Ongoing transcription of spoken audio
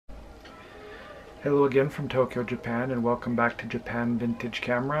Hello again from Tokyo, Japan, and welcome back to Japan Vintage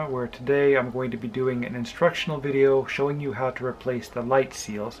Camera, where today I'm going to be doing an instructional video showing you how to replace the light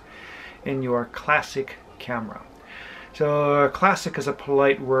seals in your classic camera. So classic is a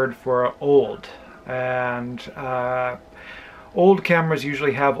polite word for old, and old cameras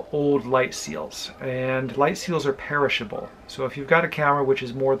usually have old light seals, and light seals are perishable. So if you've got a camera which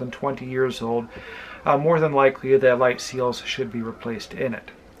is more than 20 years old, more than likely the light seals should be replaced in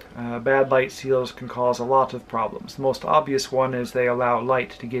it. Bad light seals can cause a lot of problems. The most obvious one is they allow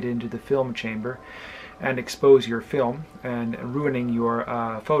light to get into the film chamber and expose your film and ruining your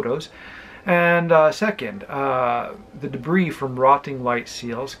photos. And second, the debris from rotting light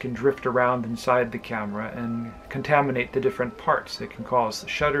seals can drift around inside the camera and contaminate the different parts. It can cause the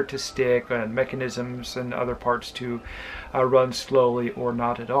shutter to stick and mechanisms and other parts to run slowly or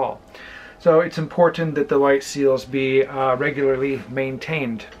not at all. So it's important that the light seals be regularly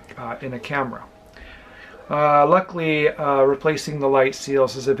maintained in a camera. Luckily, replacing the light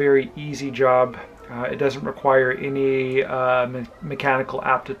seals is a very easy job. It doesn't require any mechanical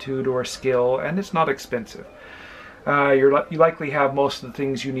aptitude or skill, and it's not expensive. You likely have most of the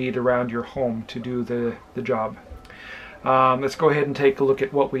things you need around your home to do the job. Let's go ahead and take a look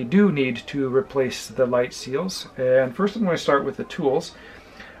at what we do need to replace the light seals. And first I'm going to start with the tools.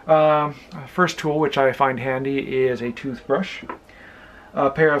 First tool, which I find handy, is a toothbrush, a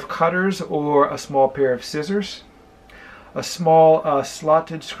pair of cutters or a small pair of scissors, a small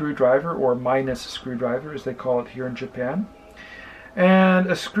slotted screwdriver, or minus screwdriver as they call it here in Japan, and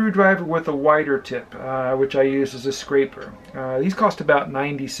a screwdriver with a wider tip, which I use as a scraper. These cost about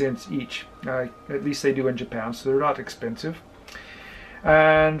 90 cents each, at least they do in Japan, so they're not expensive.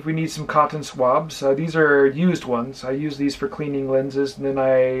 And we need some cotton swabs. These are used ones. I use these for cleaning lenses, and then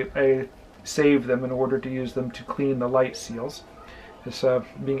I save them in order to use them to clean the light seals. It's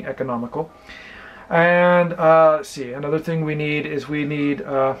being economical. And let's see, another thing we need is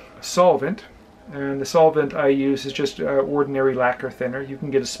solvent. And the solvent I use is just ordinary lacquer thinner. You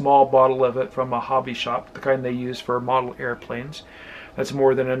can get a small bottle of it from a hobby shop, the kind they use for model airplanes. That's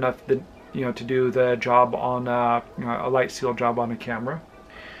more than enough to do the job on a light seal job on a camera.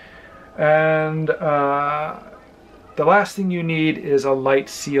 And the last thing you need is a light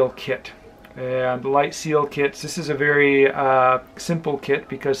seal kit. And the light seal kits, this is a very simple kit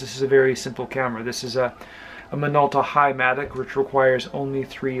because this is a very simple camera. This is a Minolta Hi-Matic, which requires only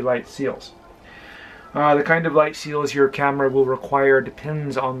 3 light seals. The kind of light seals your camera will require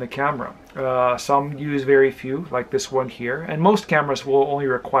depends on the camera. Some use very few, like this one here, and most cameras will only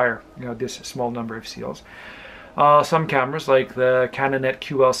require this small number of seals. Some cameras, like the Canonet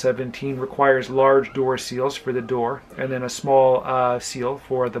QL17, requires large door seals for the door, and then a small seal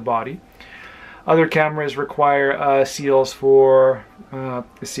for the body. Other cameras require seals for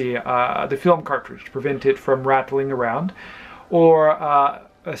the film cartridge to prevent it from rattling around, or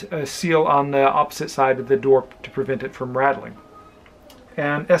a seal on the opposite side of the door to prevent it from rattling.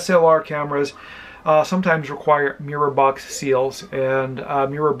 And SLR cameras sometimes require mirror box seals and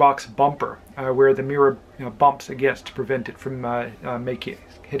mirror box bumper, where the mirror bumps against to prevent it from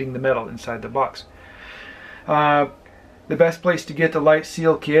hitting the metal inside the box. The best place to get the light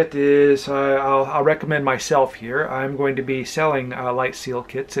seal kit is, I'll recommend myself here. I'm going to be selling light seal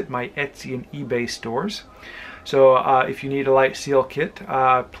kits at my Etsy and eBay stores. So if you need a light seal kit,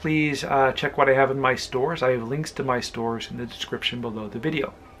 please check what I have in my stores. I have links to my stores in the description below the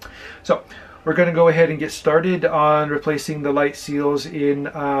video. So we're going to go ahead and get started on replacing the light seals in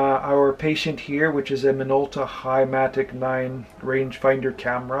our patient here, which is a Minolta Hi-Matic 9 rangefinder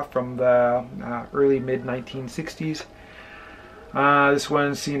camera from the early mid-1960s. This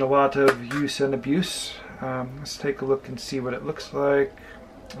one's seen a lot of use and abuse. Let's take a look and see what it looks like.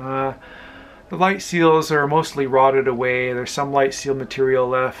 The light seals are mostly rotted away. There's some light seal material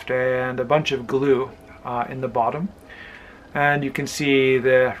left and a bunch of glue in the bottom. And you can see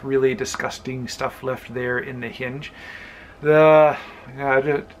the really disgusting stuff left there in the hinge. The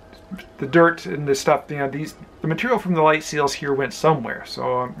dirt and the stuff, the material from the light seals here went somewhere,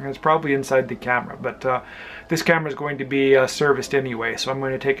 so it's probably inside the camera. But this camera is going to be serviced anyway, so I'm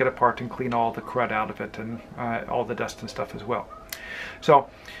going to take it apart and clean all the crud out of it and all the dust and stuff as well. So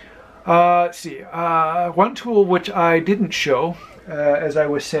let's see, one tool which I didn't show as I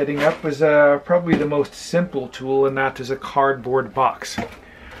was setting up was probably the most simple tool, and that is a cardboard box.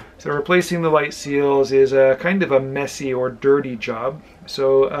 So replacing the light seals is a kind of a messy or dirty job.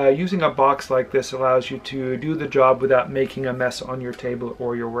 So using a box like this allows you to do the job without making a mess on your table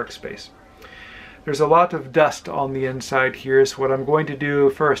or your workspace. There's a lot of dust on the inside here, so what I'm going to do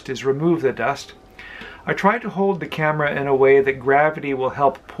first is remove the dust. I try to hold the camera in a way that gravity will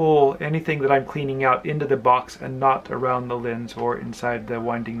help pull anything that I'm cleaning out into the box and not around the lens or inside the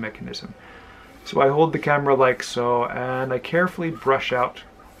winding mechanism. So I hold the camera like so, and I carefully brush out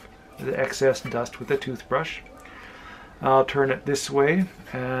the excess dust with a toothbrush. I'll turn it this way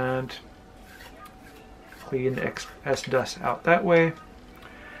and clean the excess dust out that way.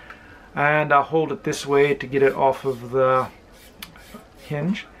 And I'll hold it this way to get it off of the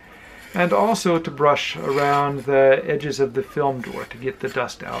hinge, and also to brush around the edges of the film door to get the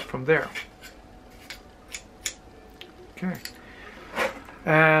dust out from there. Okay.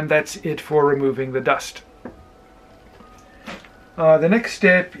 And that's it for removing the dust. The next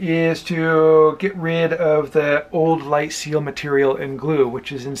step is to get rid of the old light seal material and glue,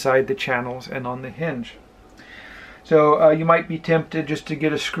 which is inside the channels and on the hinge. So you might be tempted just to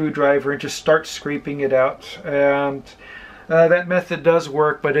get a screwdriver and just start scraping it out, and that method does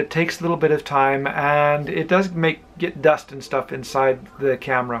work, but it takes a little bit of time, and it does get dust and stuff inside the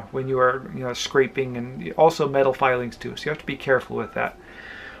camera when you are scraping, and also metal filings too, so you have to be careful with that.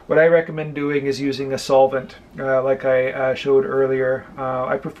 What I recommend doing is using a solvent, like I showed earlier.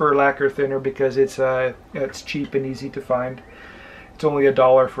 I prefer lacquer thinner because it's cheap and easy to find. It's only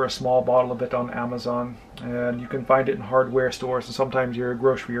 $1 for a small bottle of it on Amazon, and you can find it in hardware stores and sometimes your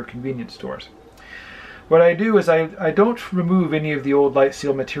grocery or convenience stores. What I do is I don't remove any of the old light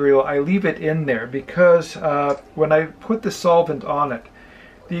seal material. I leave it in there because when I put the solvent on it,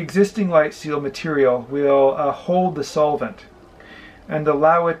 the existing light seal material will hold the solvent and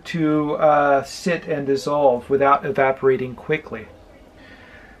allow it to sit and dissolve without evaporating quickly.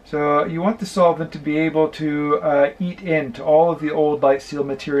 So you want the solvent to be able to eat into all of the old light seal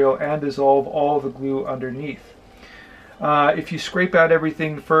material and dissolve all the glue underneath. If you scrape out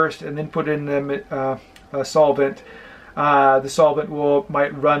everything first and then put in the solvent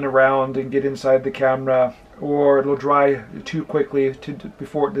might run around and get inside the camera, or it'll dry too quickly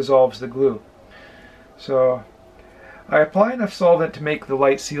before it dissolves the glue. So I apply enough solvent to make the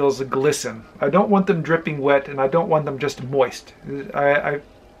light seals glisten. I don't want them dripping wet, and I don't want them just moist.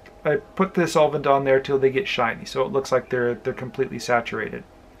 I put the solvent on there till they get shiny, so it looks like they're completely saturated.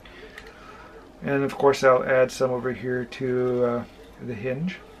 And of course I'll add some over here to the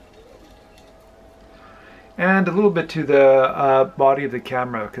hinge, and a little bit to the body of the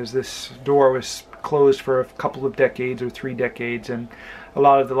camera, because this door was closed for a couple of decades or 3 decades, and a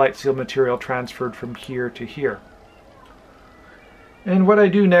lot of the light seal material transferred from here to here. And what I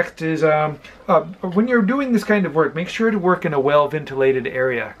do next is, when you're doing this kind of work, make sure to work in a well-ventilated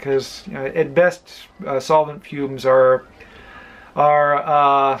area, because at best solvent fumes are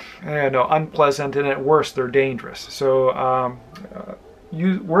unpleasant, and at worst they're dangerous. So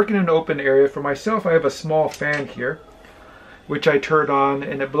you work in an open area. For myself, I have a small fan here, which I turn on,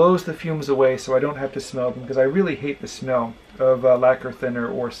 and it blows the fumes away so I don't have to smell them, because I really hate the smell of lacquer thinner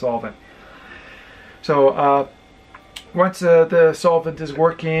or solvent. So once the solvent is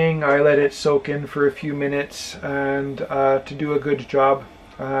working, I let it soak in for a few minutes, and to do a good job.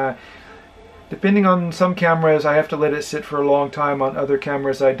 Depending on some cameras, I have to let it sit for a long time. On other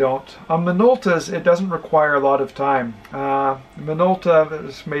cameras, I don't. On Minoltas, it doesn't require a lot of time. Minolta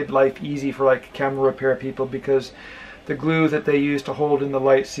has made life easy for camera repair people, because the glue that they use to hold in the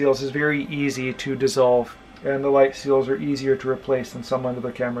light seals is very easy to dissolve, and the light seals are easier to replace than some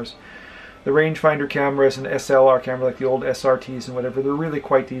other cameras. The rangefinder cameras and SLR camera, like the old SRTs and whatever, they're really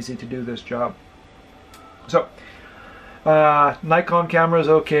quite easy to do this job. So, Nikon cameras,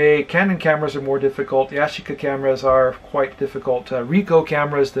 okay. Canon cameras are more difficult. The Yashica cameras are quite difficult. Ricoh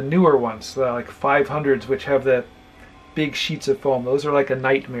cameras, the newer ones, like 500s, which have the big sheets of foam, those are like a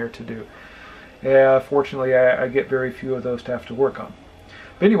nightmare to do. Fortunately, I get very few of those to have to work on.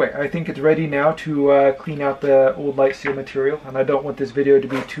 But anyway, I think it's ready now to clean out the old light seal material, and I don't want this video to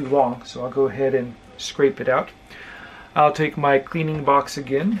be too long, so I'll go ahead and scrape it out. I'll take my cleaning box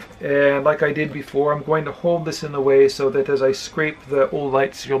again, and like I did before, I'm going to hold this in a way so that as I scrape the old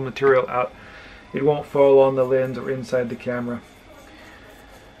light seal material out, it won't fall on the lens or inside the camera.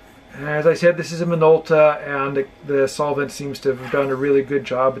 As I said, this is a Minolta, and the solvent seems to have done a really good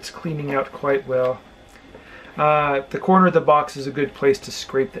job. It's cleaning out quite well. The corner of the box is a good place to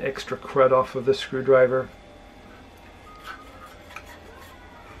scrape the extra crud off of the screwdriver.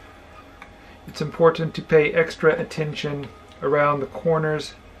 It's important to pay extra attention around the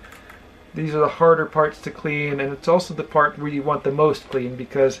corners. These are the harder parts to clean, and it's also the part where you want the most clean,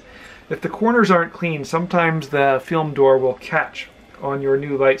 because if the corners aren't clean, sometimes the film door will catch on your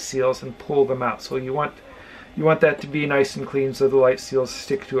new light seals and pull them out. So you want that to be nice and clean so the light seals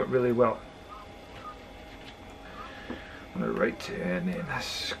stick to it really well. Alright, and then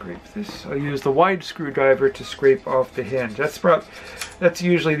scrape this. I'll use the wide screwdriver to scrape off the hinge. That's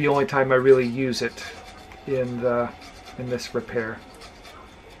usually the only time I really use it in this repair.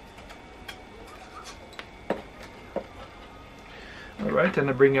 Alright, then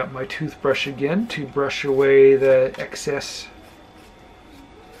I bring out my toothbrush again to brush away the excess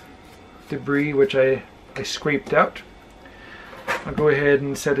debris which I scraped out. I'll go ahead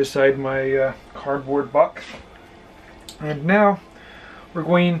and set aside my cardboard box. And now we're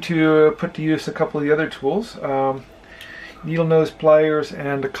going to put to use a couple of the other tools, needle nose pliers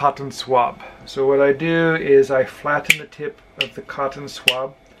and a cotton swab. So what I do is I flatten the tip of the cotton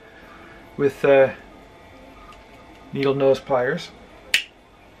swab with needle nose pliers,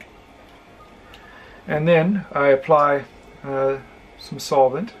 and then I apply some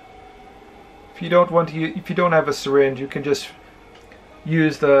solvent. If you don't have a syringe, you can just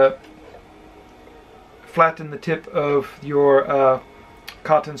use flatten the tip of your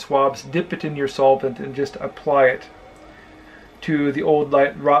cotton swabs, dip it in your solvent, and just apply it to the old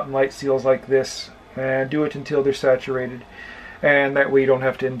rotten light seals like this, and do it until they're saturated, and that way you don't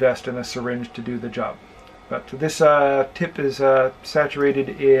have to invest in a syringe to do the job. But this tip is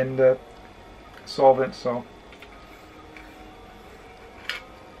saturated in the solvent, so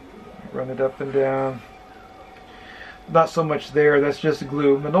run it up and down. Not so much there, that's just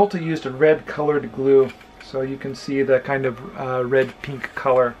glue. Minolta used a red colored glue, so you can see the kind of red-pink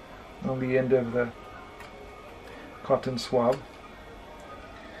color on the end of the cotton swab.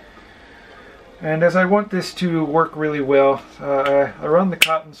 And as I want this to work really well, I run the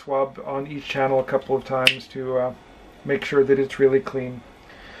cotton swab on each channel a couple of times to make sure that it's really clean.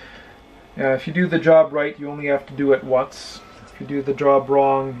 If you do the job right, you only have to do it once. If you do the job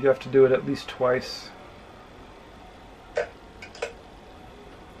wrong, you have to do it at least twice.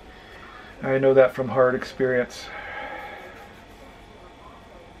 I know that from hard experience.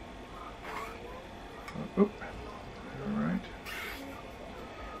 Oop.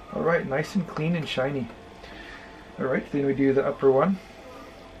 Alright, nice and clean and shiny. Alright, then we do the upper one.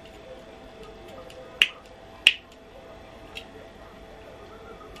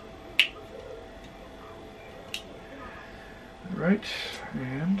 Alright,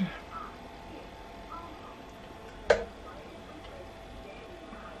 and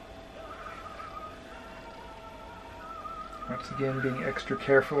once again, being extra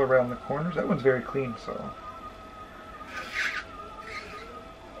careful around the corners. That one's very clean, so.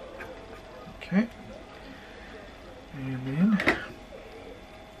 Okay. And then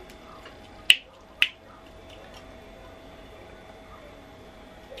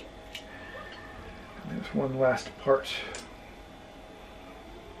there's one last part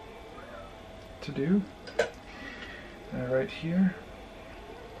to do. Right here.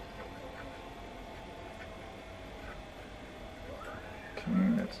 Okay,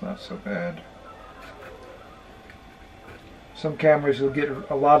 that's not so bad. Some cameras will get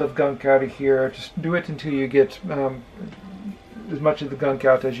a lot of gunk out of here. Just do it until you get as much of the gunk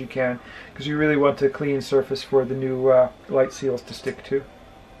out as you can, because you really want a clean surface for the new light seals to stick to.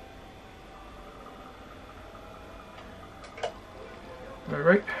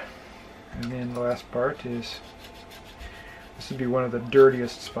 Alright, and then the last part is, this would be one of the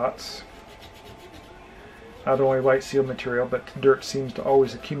dirtiest spots. Not only light seal material, but dirt seems to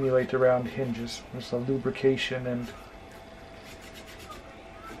always accumulate around hinges. There's a lubrication and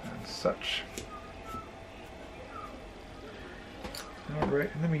such.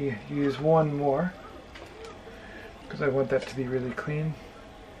 Alright, let me use one more, because I want that to be really clean.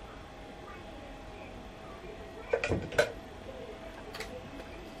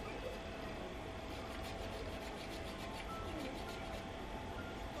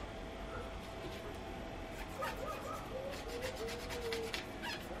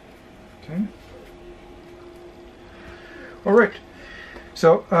 Okay. Alright,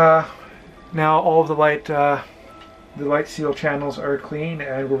 so now all of the light seal channels are clean,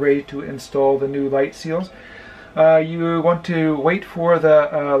 and we're ready to install the new light seals. You want to wait for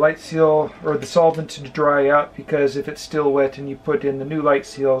the light seal or the solvent to dry out, because if it's still wet and you put in the new light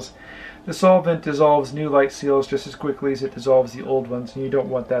seals, the solvent dissolves new light seals just as quickly as it dissolves the old ones, and you don't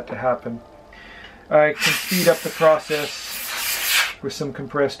want that to happen. I can speed up the process with some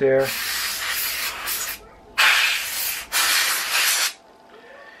compressed air.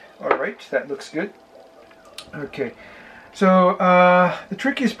 Alright, that looks good. Okay, so the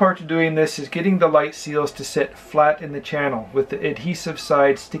trickiest part of doing this is getting the light seals to sit flat in the channel, with the adhesive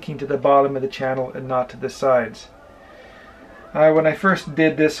side sticking to the bottom of the channel and not to the sides. When I first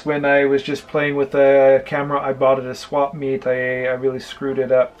did this, when I was just playing with a camera I bought at a swap meet, I really screwed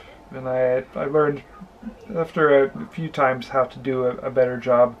it up, and I learned after a few times how to do a better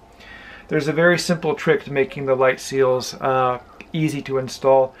job. There's a very simple trick to making the light seals easy to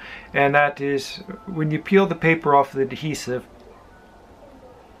install, and that is when you peel the paper off the adhesive,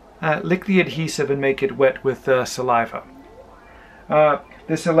 lick the adhesive and make it wet with saliva.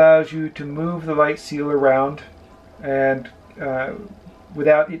 This allows you to move the light seal around and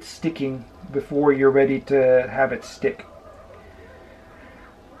without it sticking before you're ready to have it stick.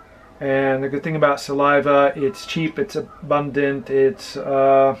 And the good thing about saliva, it's cheap, it's abundant, it's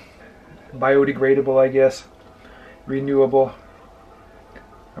biodegradable, I guess, renewable.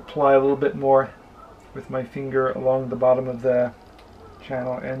 Apply a little bit more with my finger along the bottom of the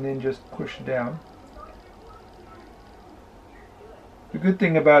channel and then just push down. The good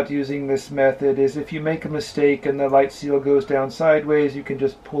thing about using this method is if you make a mistake and the light seal goes down sideways, you can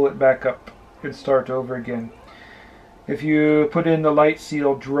just pull it back up and start over again. If you put in the light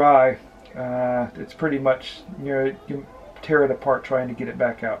seal dry, it's pretty much, you tear it apart trying to get it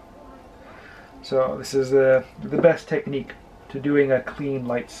back out. So this is the best technique to doing a clean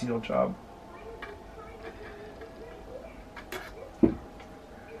light seal job.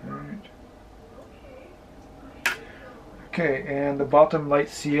 Alright. Okay, and the bottom light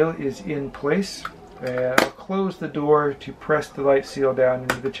seal is in place. I'll close the door to press the light seal down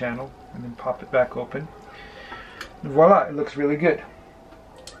into the channel and then pop it back open. And voila, it looks really good.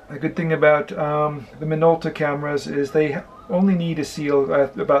 The good thing about the Minolta cameras is they only need a seal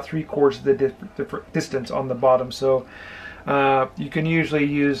about 3/4 of the distance on the bottom, so you can usually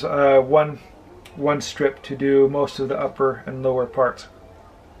use one strip to do most of the upper and lower parts.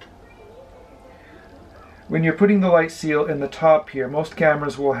 When you're putting the light seal in the top here, most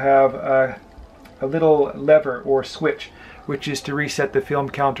cameras will have a little lever or switch, which is to reset the film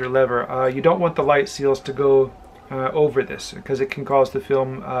counter lever. You don't want the light seals to go over this because it can cause the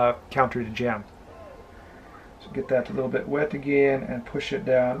film counter to jam. So get that a little bit wet again and push it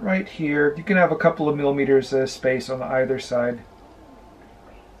down right here. You can have a couple of millimeters of space on either side.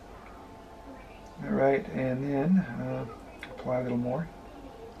 Alright, and then apply a little more.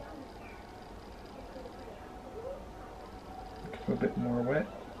 A little bit more wet.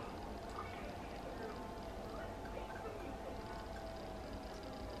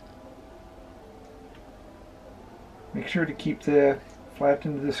 Make sure to keep the flat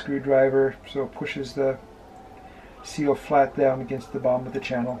end of the screwdriver so it pushes the seal flat down against the bottom of the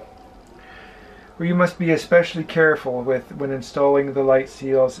channel. Where you must be especially careful with when installing the light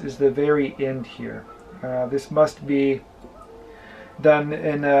seals is the very end here. This must be done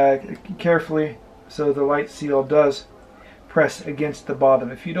carefully so the light seal does press against the bottom.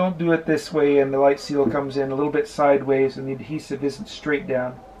 If you don't do it this way and the light seal comes in a little bit sideways and the adhesive isn't straight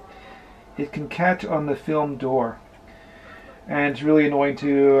down, it can catch on the film door. And it's really annoying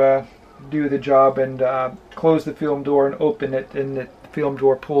to do the job and close the film door and open it, and the film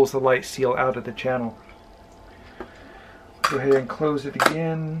door pulls the light seal out of the channel. Go ahead and close it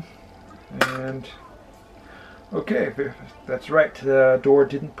again, and okay, that's right, the door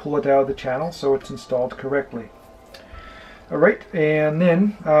didn't pull it out of the channel, so it's installed correctly. Alright, and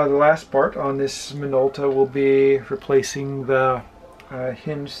then the last part on this Minolta will be replacing the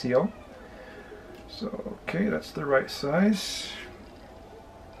hinge seal. So, okay, that's the right size.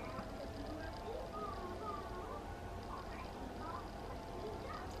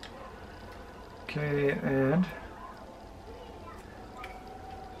 Okay, and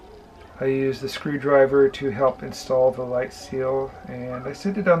I use the screwdriver to help install the light seal, and I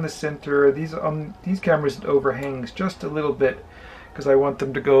set it on the center. These cameras it overhangs just a little bit because I want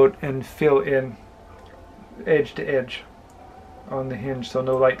them to go and fill in edge to edge on the hinge so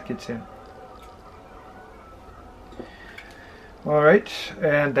no light gets in. Alright,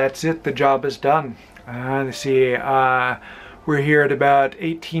 and that's it. The job is done. Let's see, we're here at about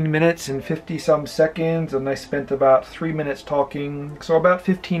 18 minutes and 50 some seconds, and I spent about 3 minutes talking, so about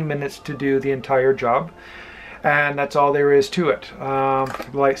 15 minutes to do the entire job. And that's all there is to it. The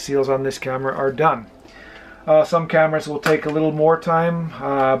light seals on this camera are done. Some cameras will take a little more time,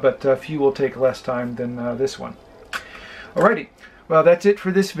 but a few will take less time than this one. Alrighty. Well, that's it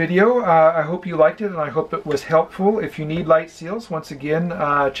for this video. I hope you liked it and I hope it was helpful. If you need light seals, once again,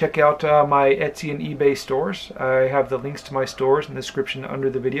 check out my Etsy and eBay stores. I have the links to my stores in the description under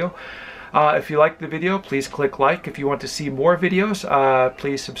the video. If you liked the video, please click like. If you want to see more videos,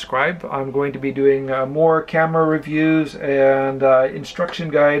 please subscribe. I'm going to be doing more camera reviews and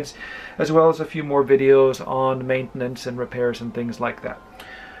instruction guides, as well as a few more videos on maintenance and repairs and things like that.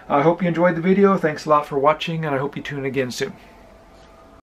 I hope you enjoyed the video. Thanks a lot for watching, and I hope you tune in again soon.